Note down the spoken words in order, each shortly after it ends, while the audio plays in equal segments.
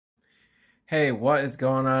Hey, what is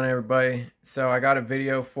going on, everybody? So I got a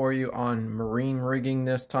video for you on marine rigging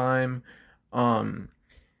this time. Um,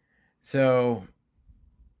 so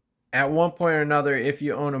at one point or another, if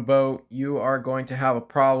you own a boat, you are going to have a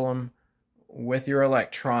problem with your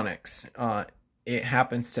electronics. It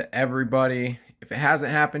happens to everybody. If it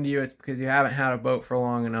hasn't happened to you, it's because you haven't had a boat for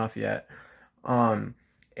long enough yet. Um,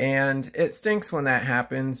 and it stinks when that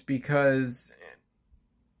happens because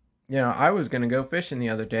I was going to go fishing the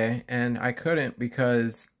other day and I couldn't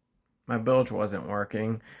because my bilge wasn't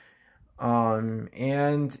working.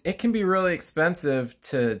 And it can be really expensive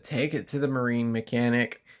to take it to the marine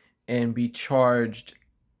mechanic and be charged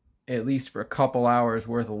at least for a couple hours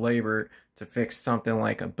worth of labor to fix something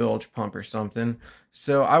like a bilge pump or something.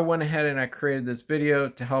 So I went ahead and I created this video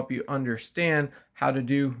to help you understand how to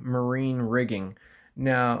do marine rigging.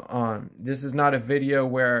 Now, this is not a video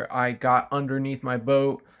where I got underneath my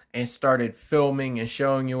boat and started filming and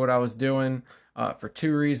showing you what I was doing for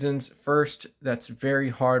two reasons. First, that's very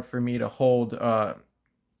hard for me to hold,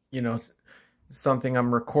 something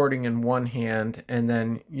I'm recording in one hand and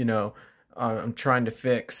then, I'm trying to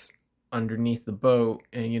fix underneath the boat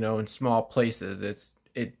and, in small places. It's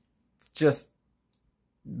just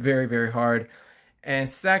very, very hard. And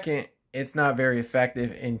second, it's not very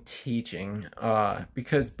effective in teaching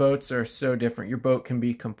because boats are so different. Your boat can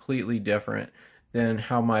be completely different than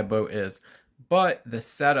how my boat is, but the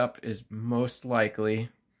setup is most likely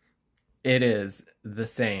it is the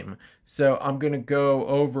same. So I'm going to go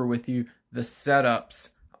over with you the setups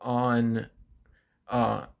on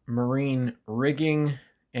marine rigging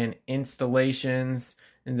and installations,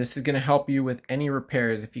 and this is going to help you with any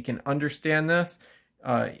repairs. If you can understand this,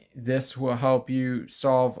 this will help you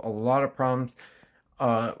solve a lot of problems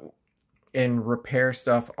and repair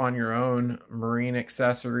stuff on your own. Marine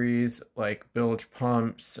accessories like bilge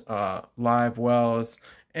pumps, live wells,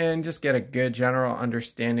 and just get a good general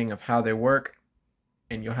understanding of how they work,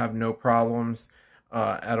 and you'll have no problems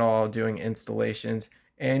at all doing installations.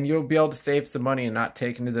 And you'll be able to save some money and not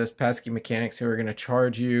take into those pesky mechanics who are going to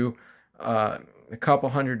charge you a couple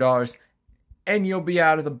 $100, and you'll be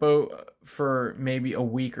out of the boat for maybe a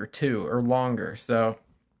week or two or longer. So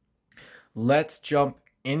let's jump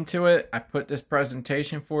into it. I put this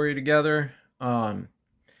presentation for you together. So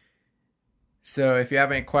if you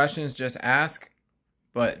have any questions, just ask.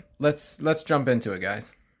 But let's jump into it,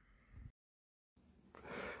 guys.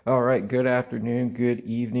 All right, good afternoon, good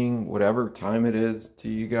evening, whatever time it is to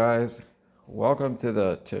you guys. Welcome to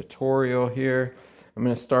the tutorial here. I'm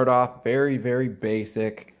going to start off very, very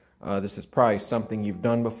basic. This is probably something you've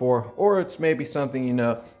done before, or it's maybe something you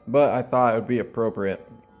know, but I thought it would be appropriate.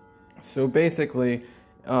 So basically,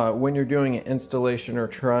 when you're doing an installation or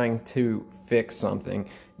trying to fix something,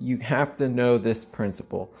 you have to know this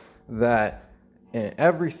principle, that in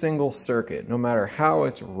every single circuit, no matter how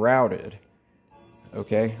it's routed,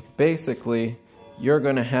 okay, basically you're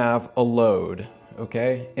going to have a load.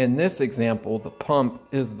 Okay, in this example, the pump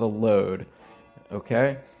is the load.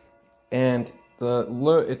 Okay, and the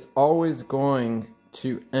load, it's always going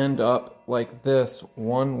to end up like this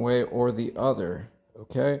one way or the other.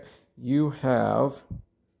 Okay, you have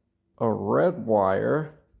a red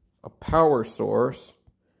wire, a power source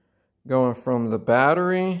going from the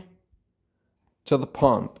battery to the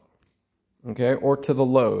pump, okay, or to the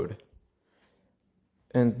load.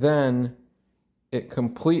 And then it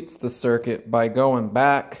completes the circuit by going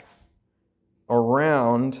back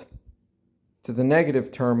around to the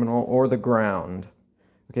negative terminal or the ground.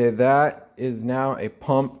 Okay, that is now a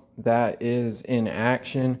pump that is in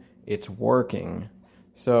action. It's working.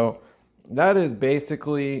 So that is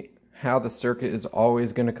basically how the circuit is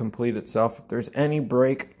always going to complete itself. If there's any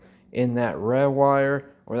break in that red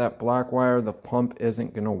wire or that black wire, the pump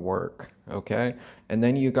isn't going to work. Okay, and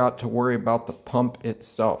then you got to worry about the pump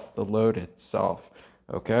itself, the load itself.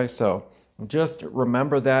 Okay, so just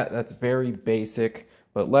remember that. That's very basic.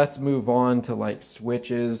 But let's move on to like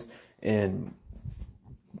switches and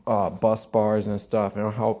bus bars and stuff, and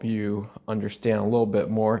it'll help you understand a little bit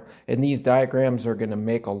more. And these diagrams are going to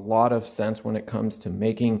make a lot of sense when it comes to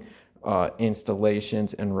making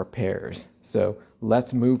installations and repairs. So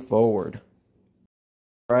let's move forward.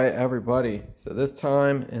 All right, everybody, so this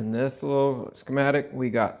time in this little schematic, we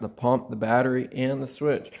got the pump, the battery, and the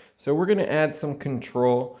switch. So we're going to add some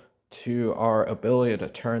control to our ability to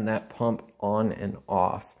turn that pump on and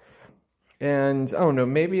off. And I don't know,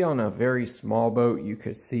 maybe on a very small boat you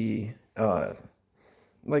could see,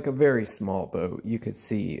 like a very small boat, you could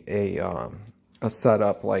see a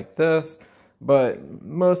setup like this. But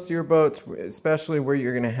most of your boats, especially where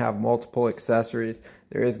you're going to have multiple accessories,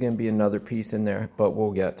 there is going to be another piece in there, but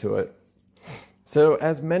we'll get to it. So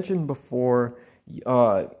as mentioned before,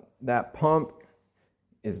 that pump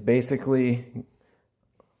is basically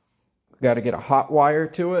got to get a hot wire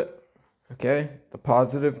to it. Okay, the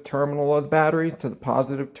positive terminal of the battery to the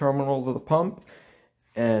positive terminal of the pump,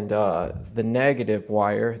 and the negative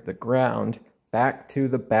wire, the ground, back to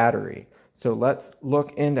the battery. So let's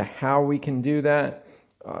look into how we can do that.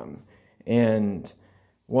 And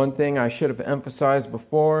one thing I should have emphasized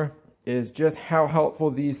before is just how helpful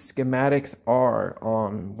these schematics are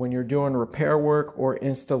when you're doing repair work or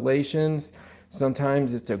installations.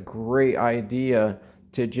 Sometimes it's a great idea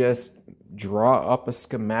to just draw up a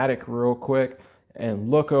schematic real quick and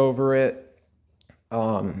look over it,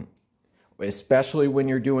 especially when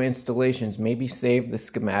you're doing installations. Maybe save the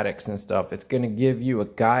schematics and stuff. It's going to give you a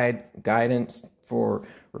guidance for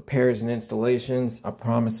repairs and installations. I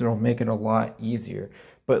promise it'll make it a lot easier.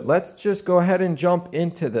 But let's just go ahead and jump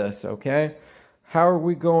into this, okay? How are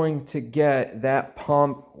we going to get that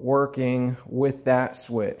pump working with that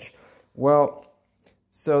switch? Well,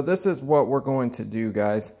 so this is what we're going to do,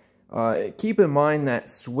 guys. Keep in mind that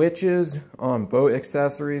switches on boat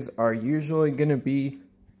accessories are usually going to be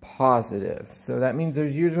positive. So that means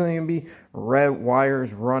there's usually going to be red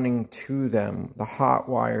wires running to them, the hot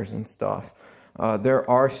wires and stuff. There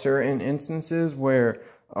are certain instances where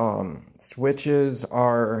switches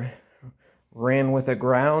are ran with a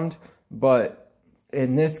ground, but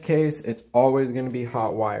in this case, it's always going to be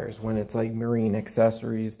hot wires when it's like marine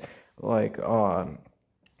accessories, like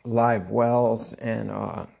live wells and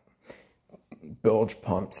bilge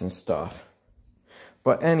pumps and stuff.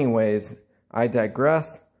 But anyways, I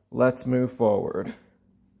digress. Let's move forward.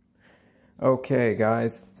 Okay,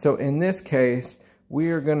 guys. So in this case,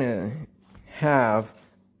 we are going to have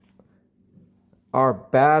our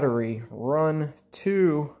battery run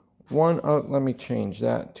to let me change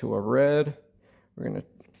that to a red.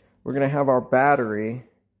 We're gonna have our battery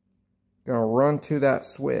gonna run to that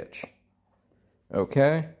switch.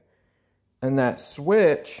 Okay? And that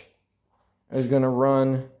switch is going to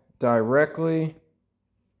run directly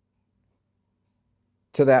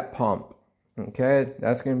to that pump. Okay,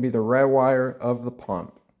 that's going to be the red wire of the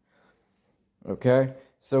pump. Okay,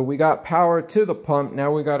 so we got power to the pump.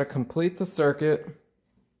 Now we got to complete the circuit.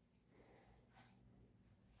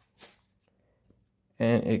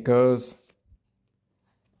 And it goes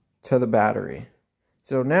to the battery.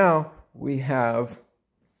 So now we have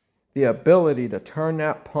the ability to turn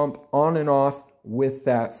that pump on and off with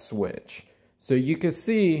that switch. So you can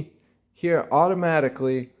see here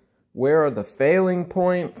automatically where are the failing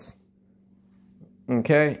points.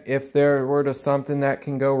 Okay, if there were to something that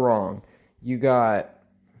can go wrong. You got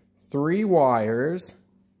 3 wires,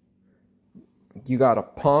 you got a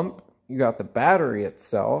pump, you got the battery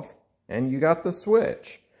itself, and you got the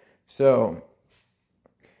switch. So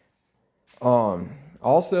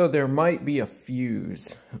also there might be a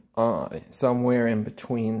fuse somewhere in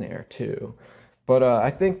between there too. But I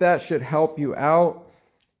think that should help you out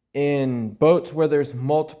in boats where there's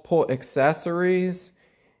multiple accessories.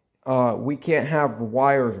 We can't have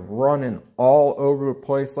wires running all over the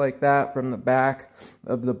place like that from the back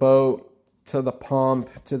of the boat to the pump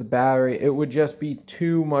to the battery. It would just be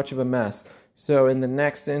too much of a mess. So in the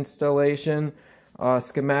next installation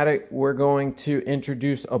schematic, we're going to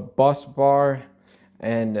introduce a bus bar,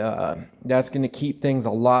 and that's going to keep things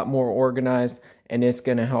a lot more organized, and it's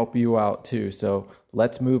going to help you out too. So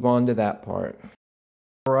let's move on to that part.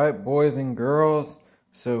 All right, boys and girls,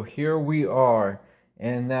 so here we are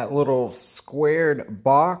in that little squared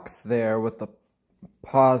box there with the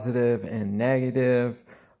positive and negative.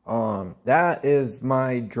 That is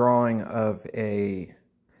my drawing of a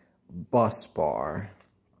bus bar.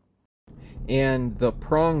 And the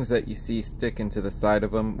prongs that you see sticking to the side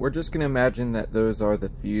of them, we're just going to imagine that those are the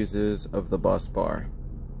fuses of the bus bar.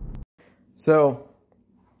 So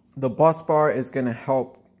the bus bar is going to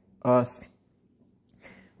help us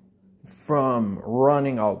from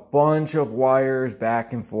running a bunch of wires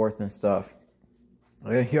back and forth and stuff.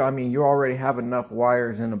 Here, I mean, you already have enough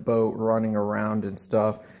wires in a boat running around and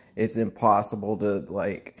stuff. It's impossible to,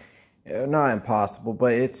 like, not impossible,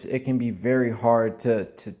 but it can be very hard to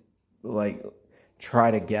like try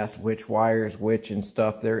to guess which wire is which and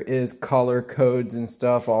stuff. There is color codes and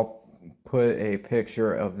stuff. I'll put a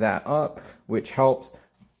picture of that up, which helps,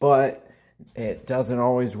 but it doesn't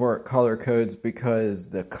always work, color codes, because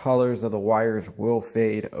the colors of the wires will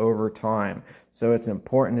fade over time. So it's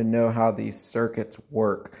important to know how these circuits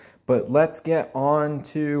work. But let's get on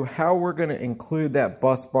to how we're going to include that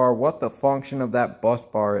bus bar, what the function of that bus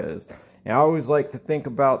bar is. And I always like to think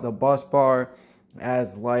about the bus bar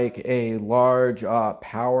as like a large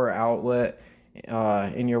power outlet,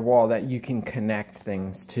 in your wall that you can connect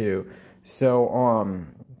things to. So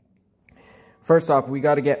first off, we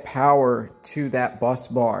got to get power to that bus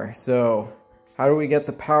bar. So how do we get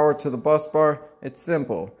the power to the bus bar? It's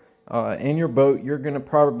simple. In your boat, you're going to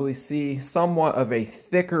probably see somewhat of a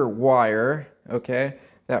thicker wire, okay,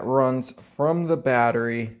 that runs from the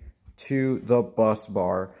battery to the bus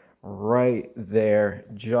bar right there,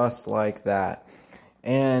 just like that.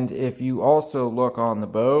 And if you also look on the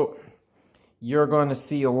boat, you're going to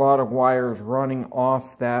see a lot of wires running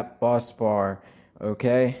off that bus bar,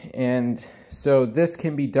 okay? And so this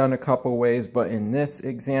can be done a couple ways, but in this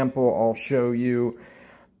example, I'll show you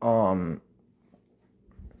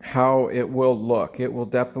how it will look. It will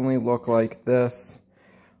definitely look like this.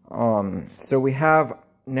 So we have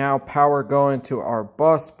now power going to our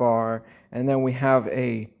bus bar, and then we have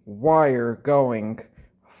a wire going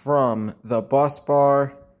from the bus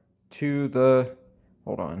bar to the,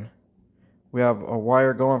 hold on. We have a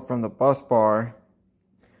wire going from the bus bar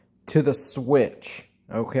to the switch,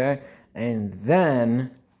 okay? And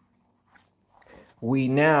then we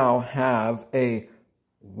now have a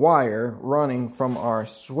wire running from our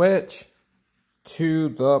switch to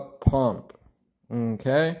the pump,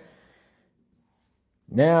 okay?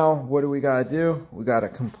 Now, what do we gotta do? We gotta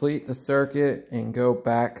complete the circuit and go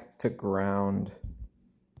back to ground.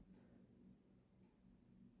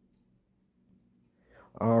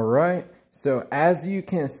 All right, so as you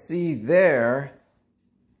can see there,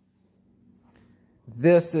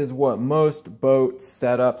 this is what most boat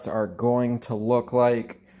setups are going to look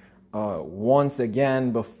like. Once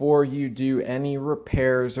again, before you do any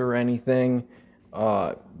repairs or anything,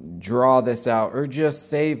 draw this out or just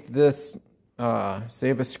save this,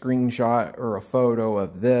 save a screenshot or a photo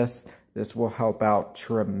of this. This will help out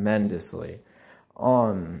tremendously.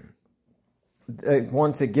 Once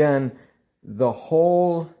again, the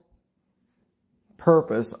whole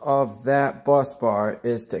purpose of that bus bar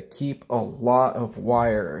is to keep a lot of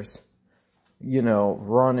wires, you know,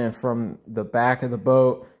 running from the back of the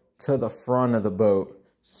boat to the front of the boat.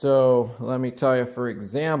 So let me tell you, for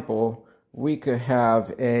example, we could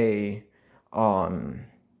have a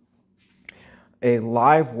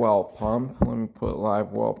live well pump. Let me put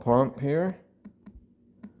live well pump here.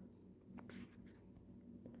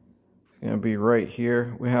 It's gonna be right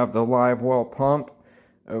here. We have the live well pump,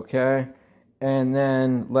 okay? And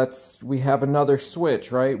then we have another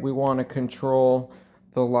switch, right? We want to control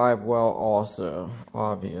the live well also,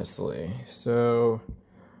 obviously. So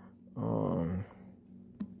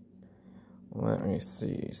let me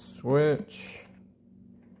see, switch.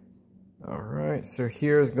 All right, so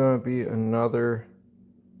here's going to be another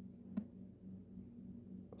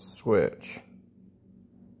switch.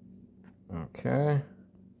 Okay,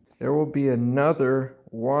 there will be another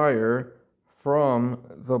wire from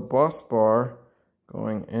the bus bar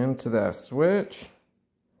going into that switch.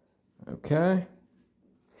 Okay,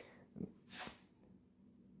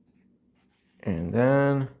 and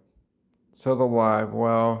then to the live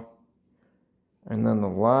well, and then the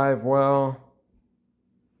live well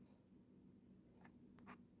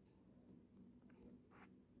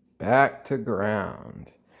back to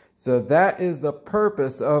ground. So that is the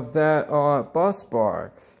purpose of that bus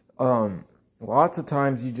bar. Lots of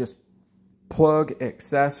times you just plug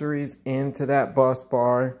accessories into that bus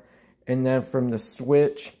bar, and then from the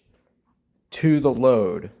switch to the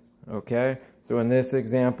load, okay? So in this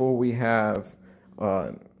example, we have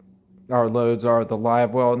our loads are the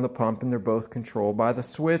live well and the pump, and they're both controlled by the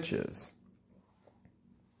switches.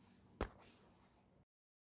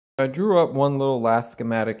 I drew up one little last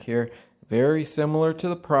schematic here, very similar to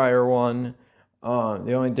the prior one.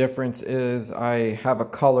 The only difference is I have a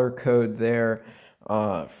color code there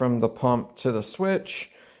from the pump to the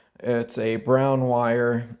switch. It's a brown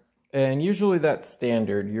wire, and usually that's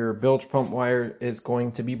standard. Your bilge pump wire is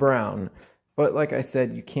going to be brown. But like I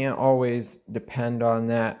said, you can't always depend on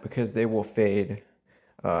that because they will fade.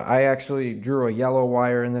 I actually drew a yellow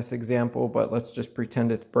wire in this example, but let's just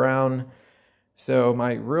pretend it's brown. So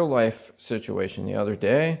my real life situation the other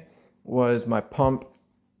day was my pump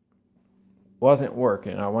wasn't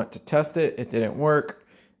working. I went to test it. It didn't work.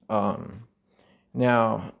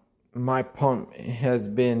 Now, my pump has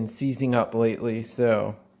been seizing up lately,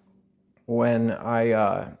 so when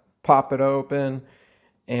I pop it open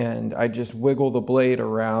and I just wiggle the blade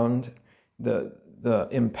around, the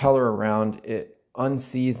impeller around, it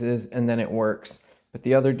unseizes and then it works. But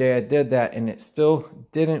the other day I did that and it still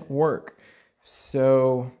didn't work.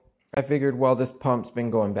 So I figured, well, this pump's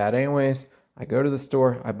been going bad anyways. I go to the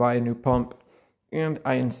store, I buy a new pump, and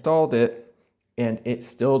I installed it and it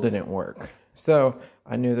still didn't work. So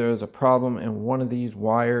I knew there was a problem in one of these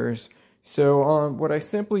wires So what I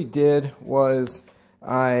simply did was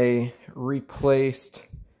I replaced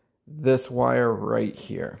this wire right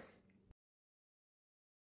here.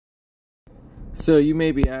 So you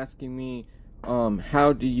may be asking me,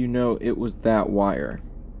 how do you know it was that wire?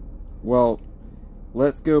 Well,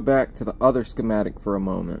 let's go back to the other schematic for a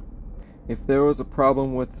moment. If there was a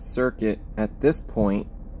problem with the circuit at this point,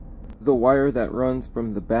 the wire that runs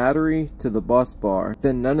from the battery to the bus bar,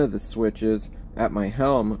 then none of the switches at my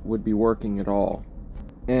helm would be working at all.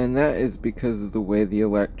 And that is because of the way the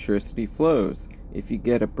electricity flows. If you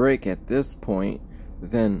get a break at this point,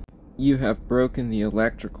 then you have broken the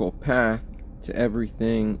electrical path to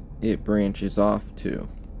everything it branches off to.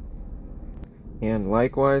 And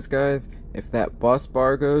likewise, guys, if that bus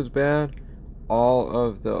bar goes bad, all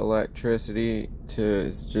of the electricity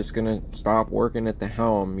is just gonna stop working at the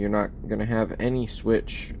helm. You're not gonna have any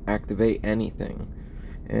switch activate anything.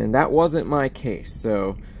 And that wasn't my case,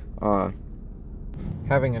 so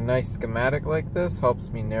having a nice schematic like this helps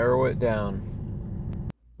me narrow it down.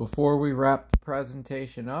 Before we wrap the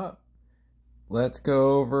presentation up, let's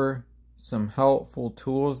go over some helpful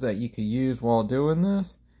tools that you could use while doing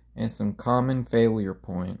this and some common failure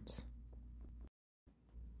points.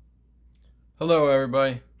 Hello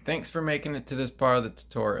everybody, thanks for making it to this part of the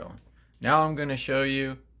tutorial. Now I'm going to show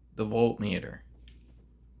you the voltmeter.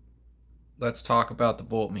 Let's talk about the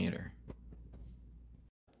voltmeter.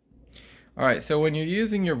 Alright, so when you're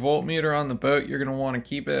using your voltmeter on the boat, you're going to want to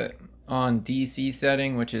keep it on DC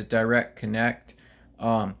setting, which is direct connect.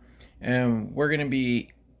 And we're going to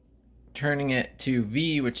be turning it to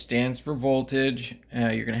V, which stands for voltage.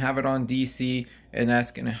 You're going to have it on DC, and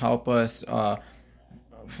that's going to help us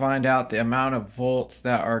find out the amount of volts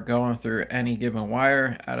that are going through any given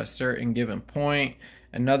wire at a certain given point.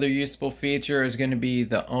 Another useful feature is going to be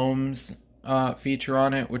the ohms feature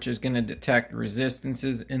on it, which is going to detect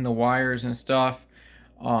resistances in the wires and stuff.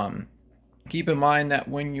 Keep in mind that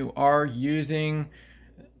when you are using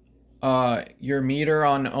your meter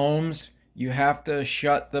on ohms, you have to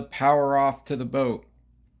shut the power off to the boat.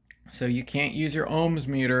 So you can't use your ohms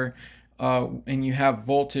meter and you have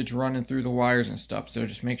voltage running through the wires and stuff. So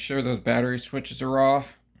just make sure those battery switches are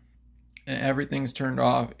off and everything's turned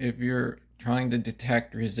off if you're trying to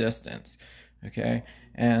detect resistance. Okay,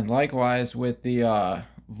 and likewise with the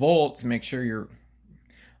volts, make sure your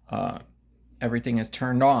everything is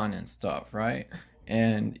turned on and stuff, right?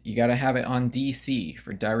 And you got to have it on DC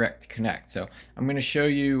for direct connect. So I'm going to show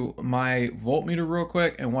you my voltmeter real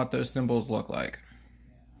quick and what those symbols look like.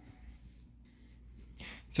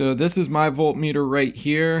 So this is my voltmeter right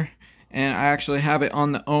here, and I actually have it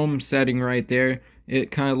on the ohm setting right there.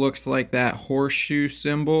 It kind of looks like that horseshoe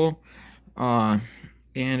symbol, and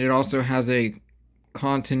it also has a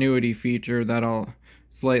continuity feature that I'll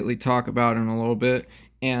slightly talk about in a little bit.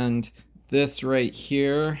 And this right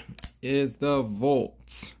here is the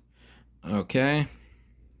volts, okay,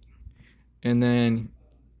 and then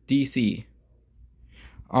DC.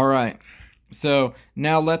 All right, so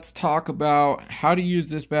now let's talk about how to use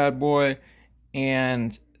this bad boy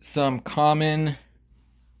and some common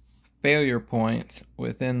failure points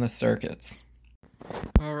within the circuits.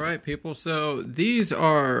 All right, people, so these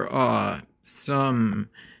are some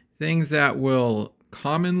things that will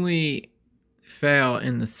commonly fail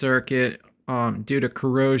in the circuit due to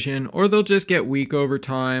corrosion, or they'll just get weak over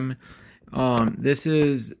time. This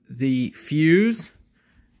is the fuse,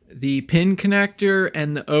 the pin connector,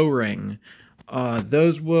 and the O-ring.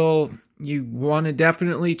 You want to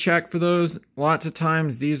definitely check for those. Lots of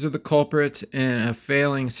times these are the culprits in a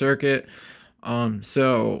failing circuit. And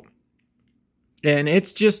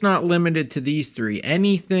it's just not limited to these three.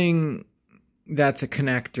 Anything that's a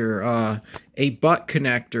connector, a butt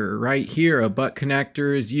connector right here. A butt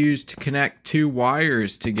connector is used to connect two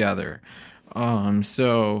wires together.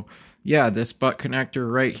 So yeah, this butt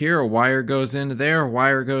connector right here, a wire goes into there, a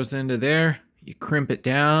wire goes into there. You crimp it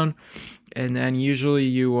down, and then usually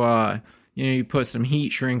you put some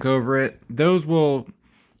heat shrink over it. Those will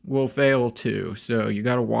fail too, so you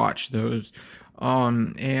got to watch those.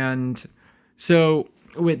 And so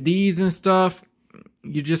with these and stuff,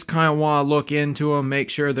 you just kind of want to look into them, make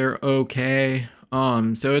sure they're okay.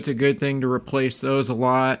 So it's a good thing to replace those a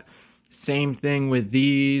lot. Same thing with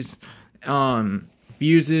these.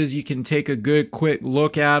 Fuses, you can take a good quick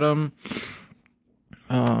look at them.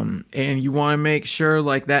 And you want to make sure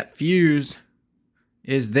like that fuse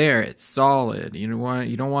is there, it's solid. You don't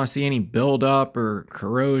want to see any buildup or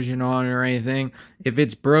corrosion on it or anything. If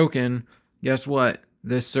it's broken, guess what?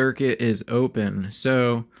 This circuit is open.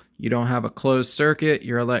 So you don't have a closed circuit,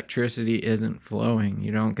 your electricity isn't flowing.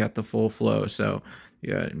 You don't get the full flow. So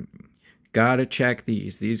yeah, Gotta check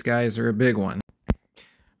these. These guys are a big one.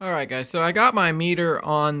 Alright guys, so I got my meter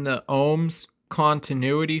on the ohms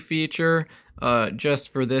continuity feature.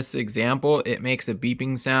 Just for this example, it makes a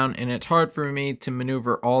beeping sound, and it's hard for me to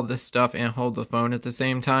maneuver all this stuff and hold the phone at the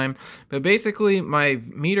same time. But basically, my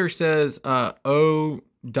meter says O.L.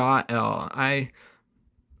 I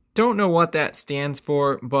don't know what that stands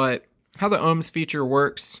for, but how the ohms feature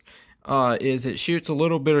works is it shoots a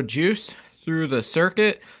little bit of juice through the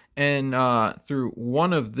circuit and through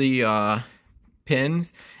one of the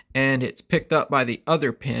pins, and it's picked up by the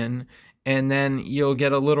other pin, and then you'll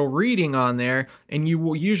get a little reading on there, and you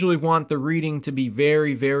will usually want the reading to be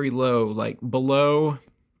very, very low, like below,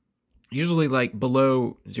 usually like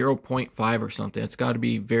below 0.5 or something. It's got to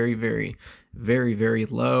be very, very, very, very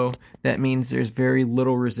low. That means there's very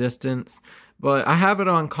little resistance. But I have it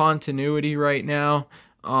on continuity right now,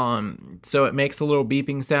 so it makes a little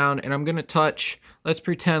beeping sound, and I'm going to touch, let's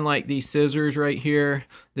pretend like these scissors right here.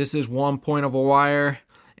 This is one point of a wire,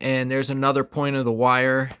 and there's another point of the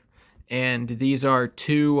wire, and these are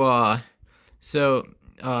two,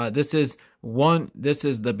 this is one, this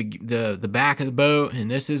is the back of the boat,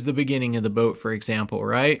 and this is the beginning of the boat, for example,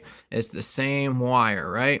 right? It's the same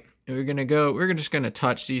wire, right? We're just gonna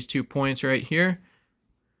touch these 2 points right here.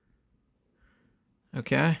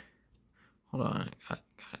 Okay, hold on, gotta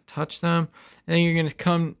touch them, and then you're gonna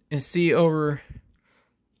come and see over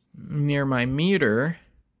near my meter,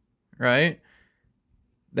 right,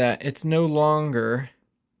 that it's no longer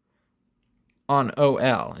on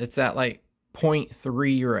OL. It's at like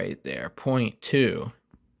 0.3 right there, 0.2. You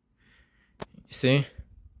see?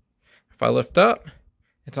 If I lift up,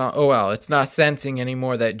 it's on OL. It's not sensing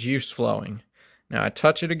anymore that juice flowing. Now I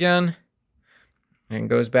touch it again, and it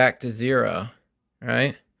goes back to 0,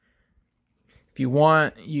 right? If you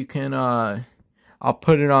want, you can, I'll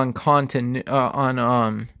put it on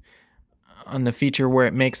on the feature where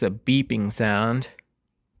it makes a beeping sound.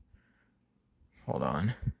 Hold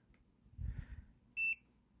on.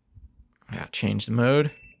 I gotta change the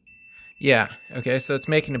mode. Yeah, okay, so it's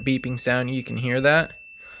making a beeping sound. You can hear that.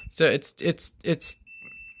 So it's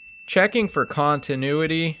checking for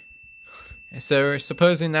continuity. So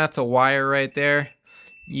supposing that's a wire right there,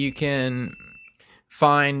 you can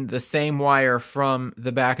find the same wire from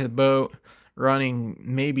the back of the boat running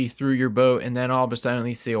maybe through your boat, and then all of a sudden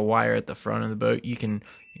you see a wire at the front of the boat. You can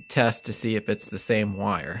test to see if it's the same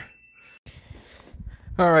wire.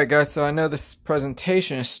 Alright guys, so I know this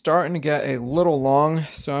presentation is starting to get a little long,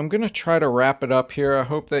 so I'm going to try to wrap it up here. I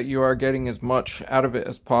hope that you are getting as much out of it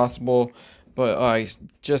as possible, but I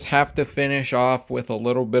just have to finish off with a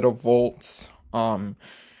little bit of volts.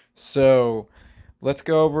 So let's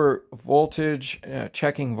go over voltage,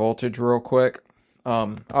 checking voltage real quick.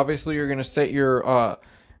 Obviously you're going to set your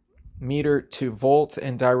meter to volt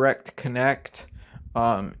and direct connect.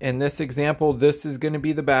 In this example, this is going to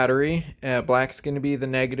be the battery. Black is going to be the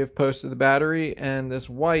negative post of the battery, and this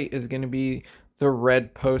white is going to be the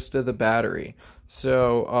red post of the battery.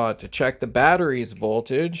 So to check the battery's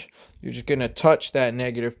voltage, you're just going to touch that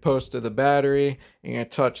negative post of the battery, you're going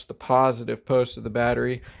to touch the positive post of the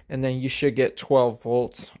battery, and then you should get 12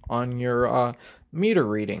 volts on your meter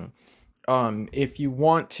reading. If you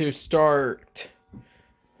want to start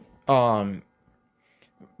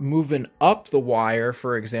moving up the wire,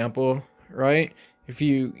 for example, right? If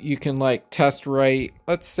you can like test right,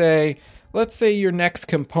 let's say your next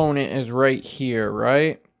component is right here,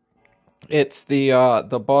 right? It's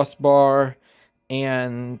the bus bar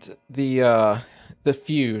and the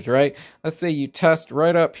fuse, right? Let's say you test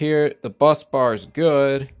right up here, the bus bar is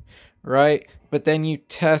good, right? But then you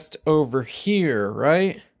test over here,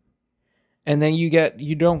 right? And then you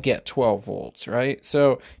don't get 12 volts, right?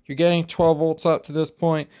 So you're getting 12 volts up to this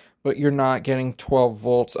point, but you're not getting 12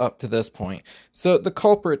 volts up to this point. So the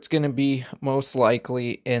culprit's going to be most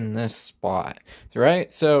likely in this spot,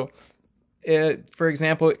 right? So for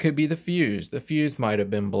example, it could be the fuse. The fuse might have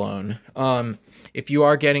been blown. If you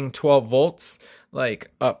are getting 12 volts, like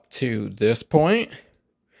up to this point,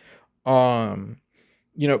 but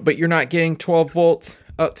you're not getting 12 volts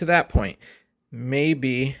up to that point,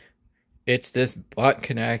 maybe it's this butt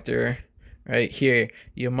connector right here.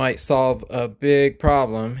 You might solve a big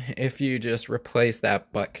problem if you just replace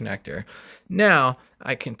that butt connector. Now,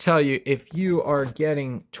 I can tell you, if you are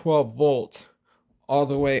getting 12 volts all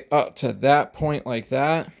the way up to that point like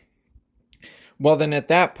that, well then at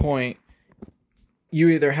that point, you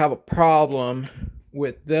either have a problem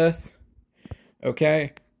with this,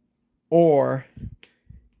 okay, or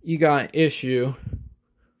you got an issue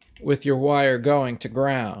with your wire going to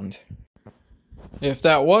ground. If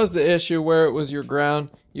that was the issue where it was your ground,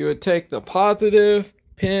 you would take the positive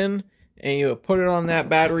pin and you would put it on that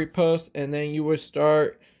battery post, and then you would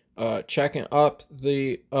start checking up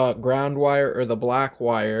the ground wire or the black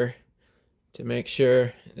wire to make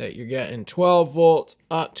sure that you're getting 12 volts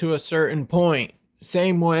up to a certain point.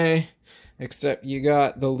 Same way, except you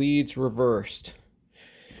got the leads reversed.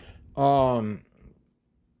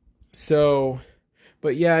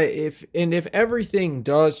 But yeah, if everything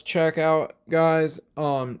does check out, guys,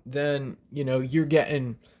 then you're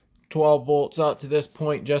getting 12 volts up to this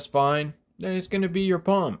point just fine. Then it's gonna be your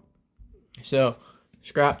pump. So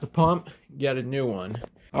scrap the pump, get a new one.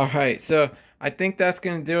 All right, so I think that's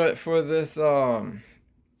gonna do it for this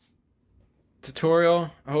tutorial.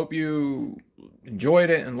 I hope you enjoyed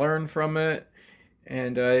it and learned from it.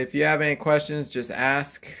 And if you have any questions, just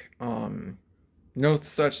ask. No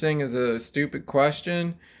such thing as a stupid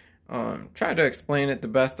question. Tried to explain it the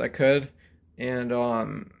best I could. And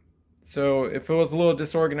so if it was a little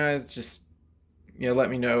disorganized, just let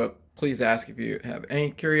me know. Please ask if you have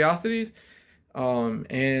any curiosities.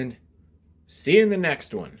 And see you in the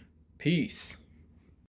next one. Peace.